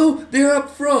no, they're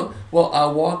up front. Well, I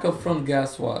walk up front.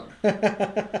 Guess what?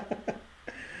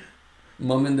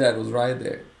 Mom and dad was right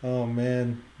there. Oh,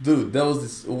 man. Dude, that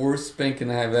was the worst spanking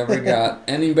I have ever got.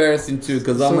 And embarrassing, too,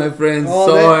 because all my friends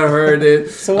saw and heard it.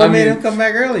 So what made him come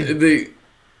back early?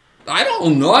 I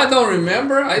don't know. I don't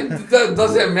remember. That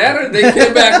doesn't matter. They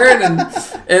came back early.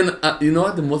 And you know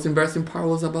what the most embarrassing part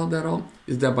was about that all?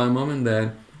 Is that my mom and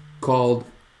dad called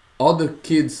all the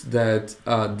kids that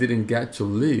didn't get to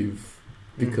leave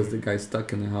because the guy's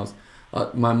stuck in the house.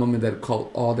 My mom and dad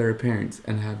called all their parents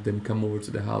and had them come over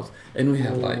to the house, and we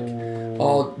had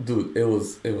dude, it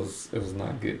was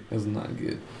not good. It was not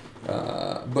good.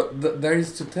 But there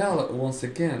is to tell once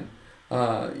again,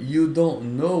 you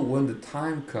don't know when the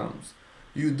time comes.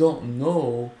 You don't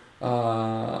know.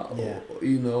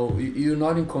 You're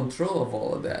not in control of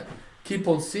all of that. Keep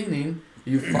on sinning,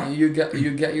 you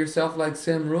get yourself like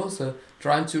Sam Rosa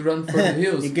trying to run for the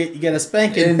hills. you get a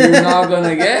spanking, and you're not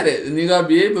gonna get it, and you're gonna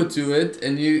be able to it,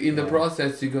 and you in the Yeah.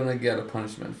 process you're gonna get a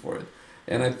punishment for it.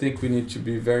 And I think we need to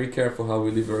be very careful how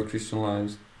we live our Christian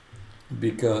lives,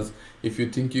 because if you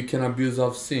think you can abuse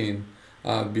of sin,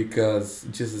 because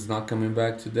Jesus is not coming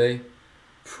back today,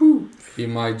 whew, he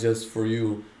might just for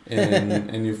you, and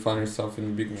and you find yourself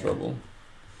in big Yeah. trouble.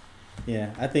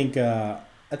 Yeah, I think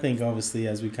obviously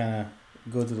as we kind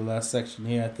of go to the last section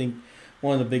here, I think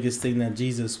one of the biggest thing that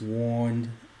Jesus warned,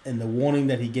 and the warning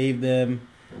that he gave them,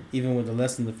 even with the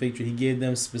lesson of the fig tree, he gave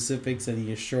them specifics, and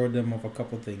he assured them of a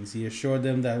couple things. He assured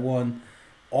them that one,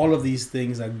 all of these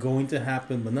things are going to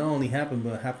happen, but not only happen,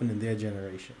 but happen in their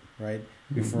generation, right?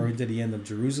 Referring to the end of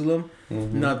Jerusalem,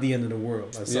 not the end of the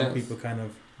world, as some Yes. people kind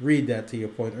of read that, to your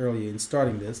point earlier in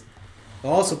starting this. The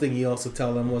also thing he also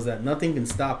tell them was that nothing can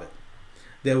stop it.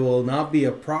 There will not be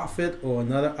a prophet or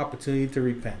another opportunity to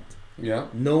repent. Yeah.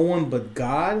 No one but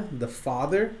God, the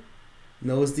Father,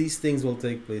 knows these things will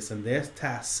take place, and their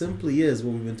task simply is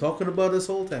what we've been talking about this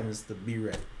whole time: is to be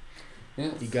ready.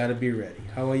 Yes. You got to be ready.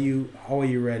 How are you? How are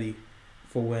you ready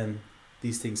for when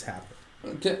these things happen?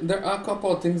 Okay, there are a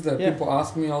couple of things that Yeah. people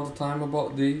ask me all the time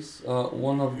about these.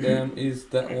 One of them is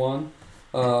that one,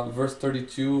 verse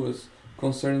 32 is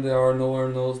concerning there are nowhere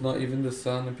knows, not even the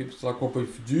Son, and people say like, oh, but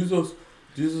if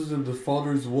Jesus and the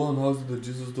Father is one, how is it that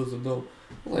Jesus doesn't know?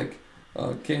 Like,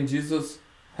 can Jesus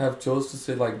have chose to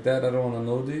say like that? I don't want to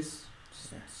know this.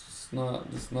 It's not.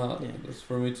 It's not. Yeah. It's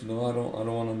for me to know. I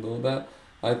don't want to know that.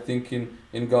 I think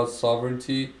in God's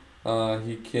sovereignty,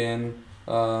 He can.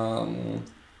 Uh,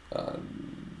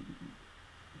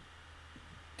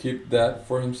 keep that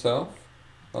for himself.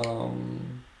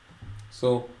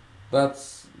 So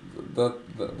that's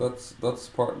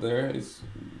part there is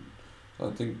I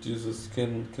think Jesus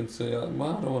can say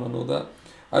well, I don't want to know that.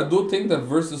 I do think that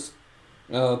verses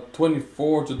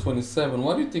 24 to 27.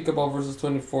 What do you think about verses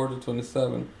 24 to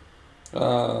 27?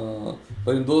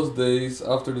 But in those days,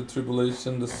 after the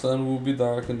tribulation, the sun will be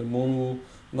dark and the moon will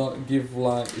not give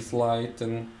light its light,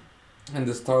 and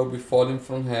the star will be falling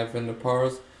from heaven, the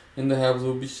powers in the heavens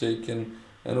will be shaken,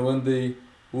 and when they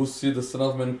will see the Son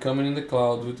of Man coming in the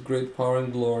cloud with great power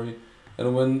and glory,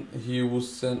 and when he will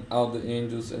send out the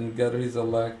angels and gather his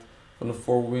elect from the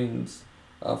four winds,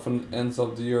 from the ends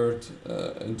of the earth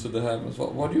into the heavens.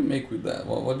 What do you make with that?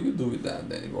 What do you do with that,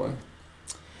 Danny boy?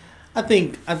 I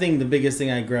think the biggest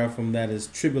thing I grab from that is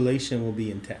tribulation will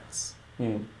be intense.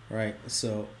 Right,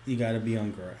 so you got to be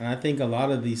on guard, and I think a lot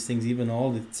of these things, even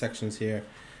all the sections here,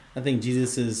 I think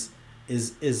Jesus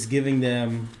is giving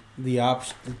them the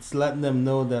option. It's letting them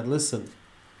know that listen,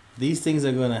 these things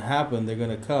are going to happen. They're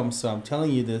going to come. So I'm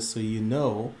telling you this so you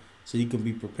know, so you can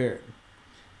be prepared.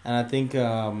 And I think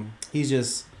he's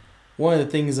just one of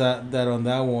the things that on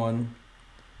that one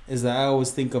is that I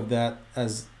always think of that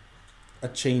as a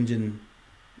change in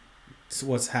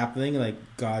what's happening, like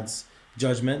God's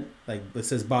judgment, like it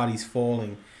says bodies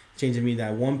falling, changing me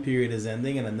that one period is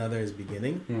ending and another is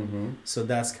beginning. So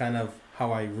that's kind of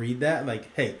how I read that,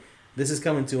 like, hey, this is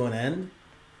coming to an end,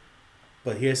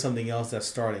 but here's something else that's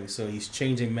starting. So he's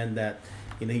changing men that,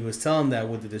 he was telling that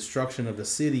with the destruction of the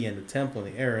city and the temple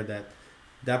and the era,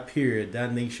 that period,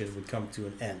 that nation would come to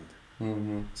an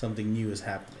end. Something new is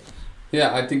happening.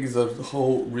 Yeah, I think it's a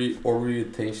whole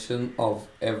reorientation of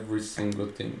every single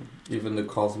thing, even the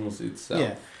cosmos itself.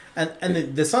 Yeah.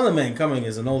 And the Son of Man coming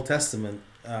is an Old Testament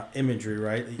imagery,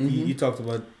 right? You talked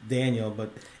about Daniel,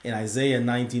 but in Isaiah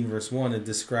 19 verse 1, it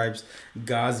describes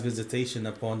God's visitation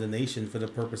upon the nation for the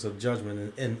purpose of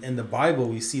judgment. And in the Bible,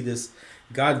 we see this: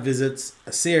 God visits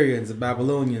Assyrians, the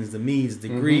Babylonians, the Medes, the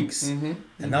Greeks, and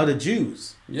now the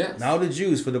Jews. Yes. Now the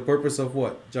Jews for the purpose of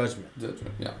what? Judgment.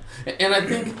 Judgment, yeah. And I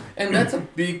think, and that's a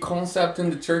big concept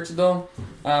in the church, though.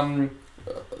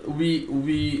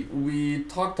 We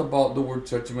talked about the word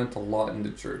judgment a lot in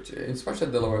the church, especially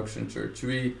at the Resurrection Church.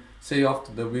 We say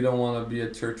often that we don't want to be a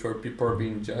church where people are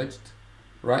being judged,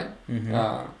 right?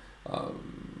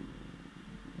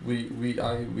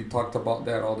 We talked about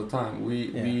that all the time.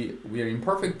 We are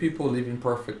imperfect people living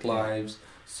perfect lives.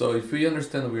 So if we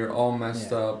understand that we are all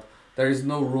messed up, there is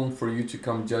no room for you to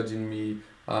come judging me,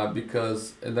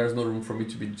 because there's no room for me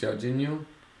to be judging you.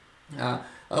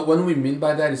 What we mean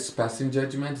by that is passing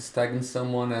judgment, is tagging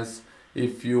someone as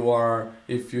if you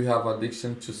have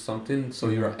addiction to something, so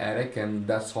you're an addict and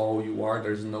that's all you are.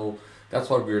 That's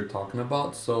what we're talking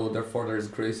about. So therefore there's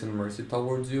grace and mercy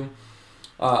towards you.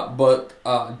 But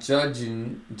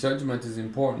judgment is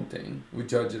important thing. We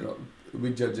judge it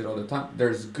all the time.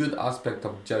 There's good aspect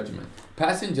of judgment.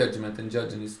 Passing judgment and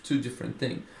judging is two different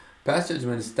things. Past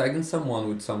judgment is tagging someone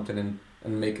with something and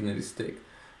and making a mistake.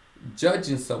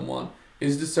 Judging someone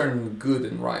is discerning good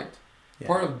and right. Yeah.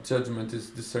 Part of judgment is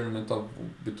discernment of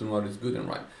between what is good and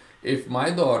right. If my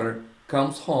daughter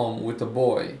comes home with a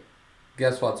boy,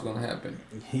 guess what's gonna happen?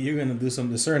 You're gonna do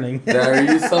some discerning. There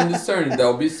is some discerning.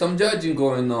 There'll be some judging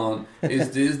going on.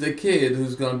 Is this the kid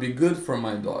who's gonna be good for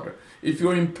my daughter? If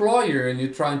you're an employer and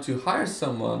you're trying to hire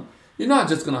someone, you're not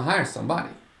just gonna hire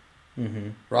somebody,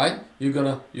 right? You're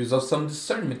gonna use up some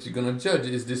discernment. You're gonna judge: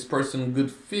 is this person a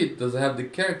good fit? Does it have the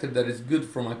character that is good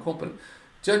for my company?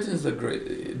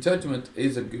 Judgment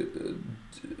is a good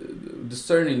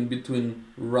discerning between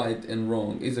right and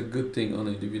wrong is a good thing on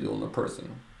an individual, on a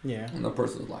person, in a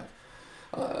person's life.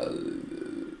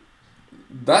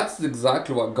 That's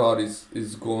exactly what God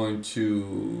is going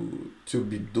to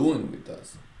be doing with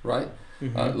us, right?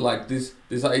 Like this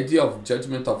idea of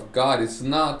judgment of God is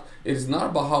not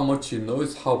about how much you know,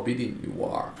 it's how obedient you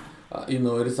are. It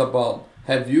is about,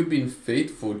 have you been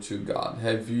faithful to God?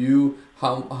 Have you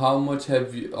how much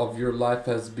have you of your life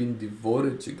has been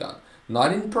devoted to God?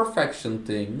 Not in perfection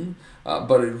thing,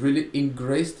 but really in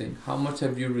grace thing. How much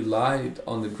have you relied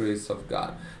on the grace of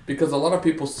God? Because a lot of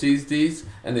people sees this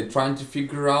and they're trying to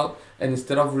figure out, and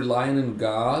instead of relying on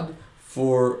God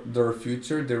for their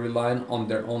future, they're relying on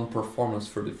their own performance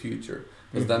for the future.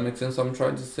 Does that make sense? What I'm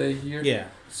trying to say here. Yeah.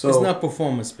 So it's not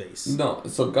performance based. No.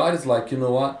 So God is like, you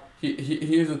know what?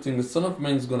 Here's the thing: the Son of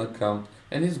Man is gonna come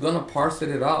and He's gonna parse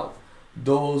it out.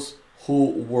 Those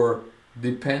who were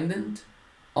dependent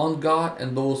on God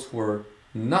and those who were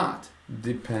not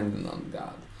dependent on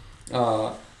God.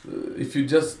 If you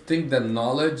just think that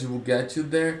knowledge will get you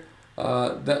there,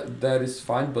 that is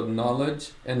fine. But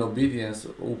knowledge and obedience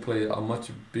will play a much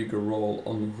bigger role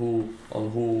on who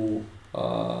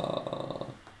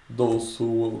those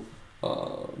who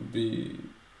will be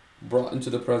brought into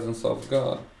the presence of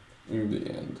God in the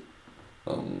end.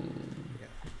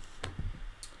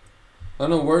 I don't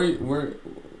know where.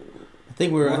 I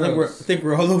think we're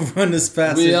all over on this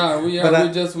passage. We are. We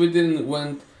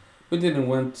didn't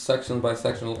went section by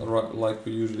section like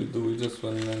we usually do. We just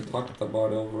went and talked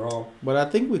about it overall. But I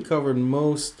think we covered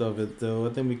most of it, though. I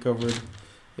think we covered,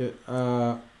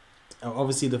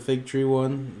 obviously the fig tree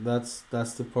one. That's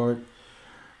the part.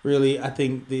 Really, I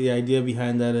think the idea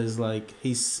behind that is like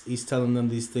he's telling them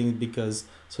these things because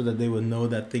so that they will know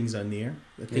that things are near,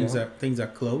 that things are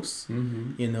close.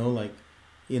 When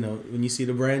you see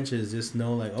the branches, just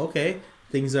know like, okay,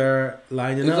 things are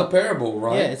lining up. It's a parable,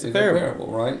 right? Yeah, it's a parable,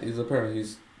 right? It's a parable.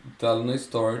 He's telling a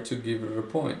story to give it a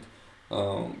point.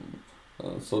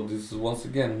 So this is once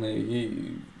again,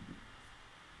 they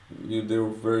were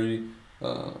very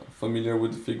familiar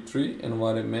with the fig tree and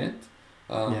what it meant.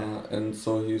 And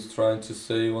so he's trying to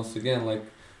say once again, like,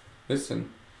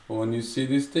 listen, when you see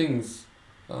these things,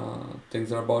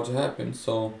 things are about to happen.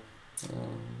 So,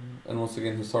 and once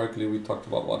again, historically, we talked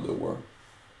about what they were.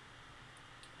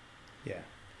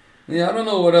 Yeah, I don't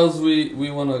know what else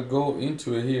we want to go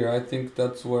into it here. I think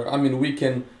that's where, we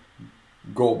can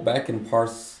go back and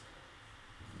parse,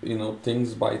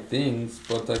 things by things,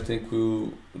 but I think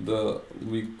we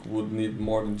would need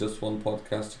more than just one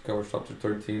podcast to cover chapter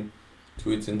 13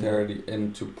 to its entirety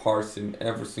and to parse in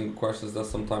every single questions that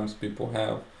sometimes people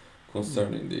have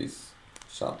concerning these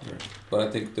chapters. But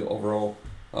I think the overall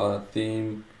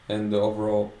theme and the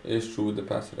overall issue with the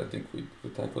passage, I think we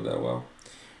tackled that well.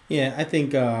 Yeah, I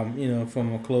think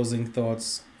from a closing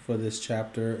thoughts for this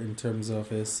chapter in terms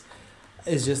of it's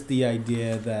just the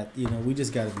idea that we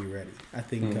just got to be ready. I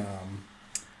think a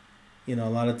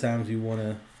lot of times we want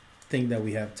to think that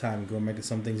we have time. Going back to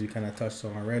some things we kind of touched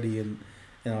on already in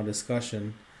our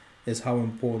discussion, is how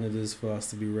important it is for us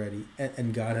to be ready.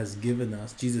 And God has given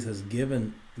us, Jesus has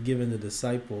given the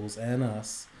disciples and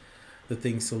us the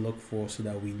things to look for so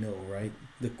that we know, right?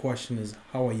 The question is,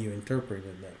 how are you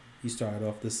interpreting them? You started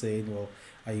off to saying, well,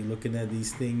 are you looking at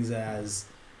these things as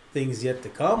things yet to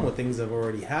come or things that have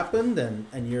already happened?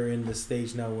 And you're in the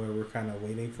stage now where we're kind of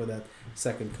waiting for that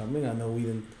second coming. I know we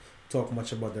didn't talk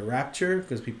much about the rapture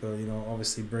because people,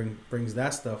 obviously brings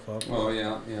that stuff up. Oh,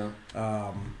 yeah.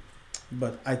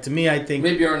 But I think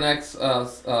maybe our next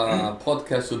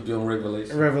podcast should be on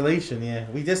Revelation. Revelation, yeah.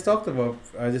 We just talked about.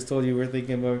 I just told you we're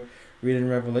thinking about reading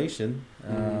Revelation.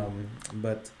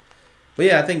 But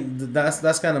yeah, I think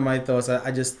that's kind of my thoughts.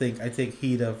 I take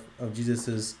heed of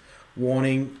Jesus's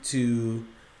warning to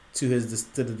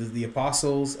the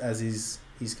apostles as he's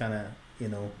kind of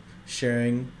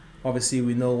sharing. Obviously,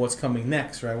 we know what's coming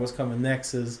next, right? What's coming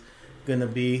next is gonna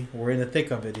be, we're in the thick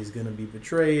of it. He's gonna be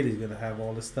betrayed. He's gonna have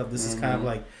all this stuff. This is kind of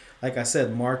like I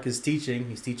said, Mark is teaching.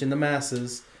 He's teaching the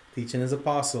masses, teaching his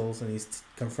apostles, and he's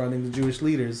confronting the Jewish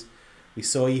leaders We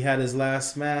saw he had his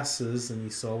last masses,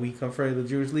 and we comforted the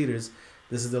Jewish leaders.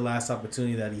 This is the last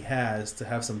opportunity that he has to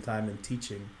have some time in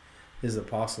teaching his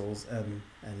apostles, and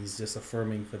he's just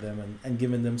affirming for them and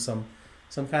giving them some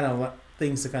kind of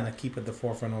things to kind of keep at the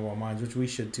forefront of our minds, which we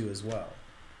should too as well.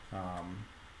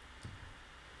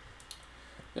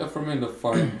 Yeah, for me, the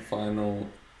final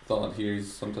thought here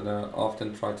is something that I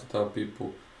often try to tell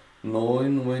people.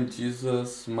 Knowing when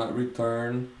Jesus might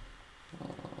return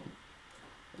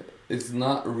is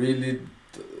not really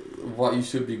what you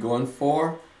should be going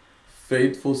for.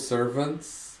 Faithful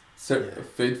servants,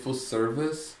 faithful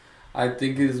service, I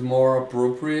think it is more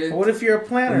appropriate. What if you're a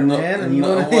planner, man? And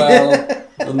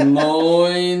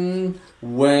Knowing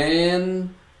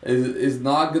when is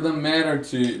not gonna matter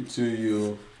to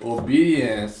you.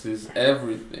 Obedience is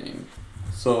everything.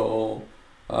 So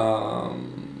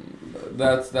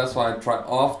that's why I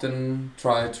often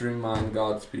try to remind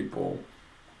God's people,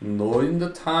 knowing the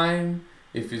time.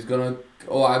 If he's gonna,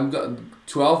 I'm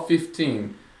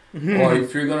 12:15. Or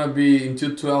if you're gonna be into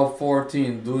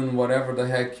 12:14 doing whatever the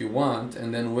heck you want,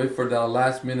 and then wait for the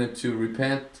last minute to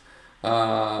repent,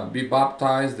 be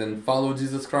baptized, and follow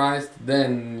Jesus Christ,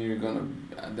 then you're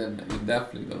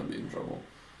definitely gonna be in trouble.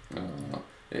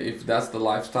 If that's the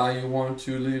lifestyle you want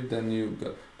to live, then you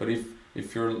go. But if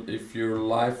your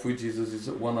life with Jesus is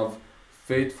one of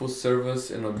faithful service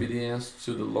and obedience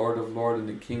to the Lord of Lords and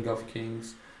the King of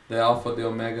Kings, the Alpha, the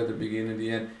Omega, the beginning,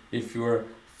 the end. If you are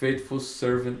faithful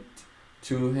servant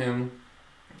to him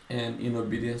and in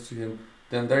obedience to him,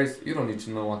 then you don't need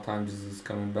to know what time Jesus is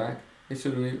coming back. It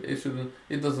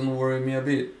doesn't worry me a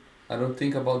bit. I don't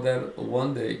think about that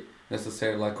one day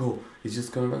necessarily, like, oh, he's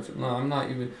just coming back. No, I'm not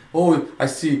even, oh, I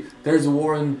see there's a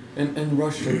war in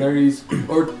Russia, there is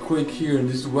earthquake here, and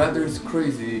this weather is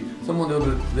crazy. Someone the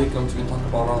other day come to me talk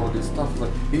about all of this stuff, like,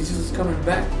 is Jesus coming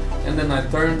back? And then I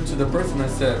turned to the person and I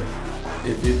said,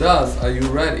 if he does, are you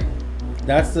ready?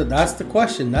 That's the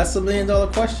question. That's the $1 million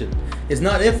question. It's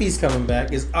not if he's coming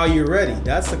back, it's are you ready?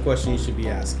 That's the question you should be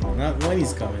asking. Not when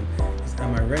he's coming. It's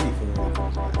am I ready for when he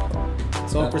comes back?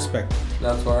 It's all perspective.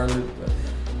 That's where I live with.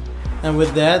 And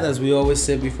with that, as we always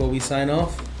say before we sign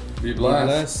off, be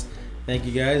blessed. Thank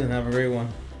you guys and have a great one.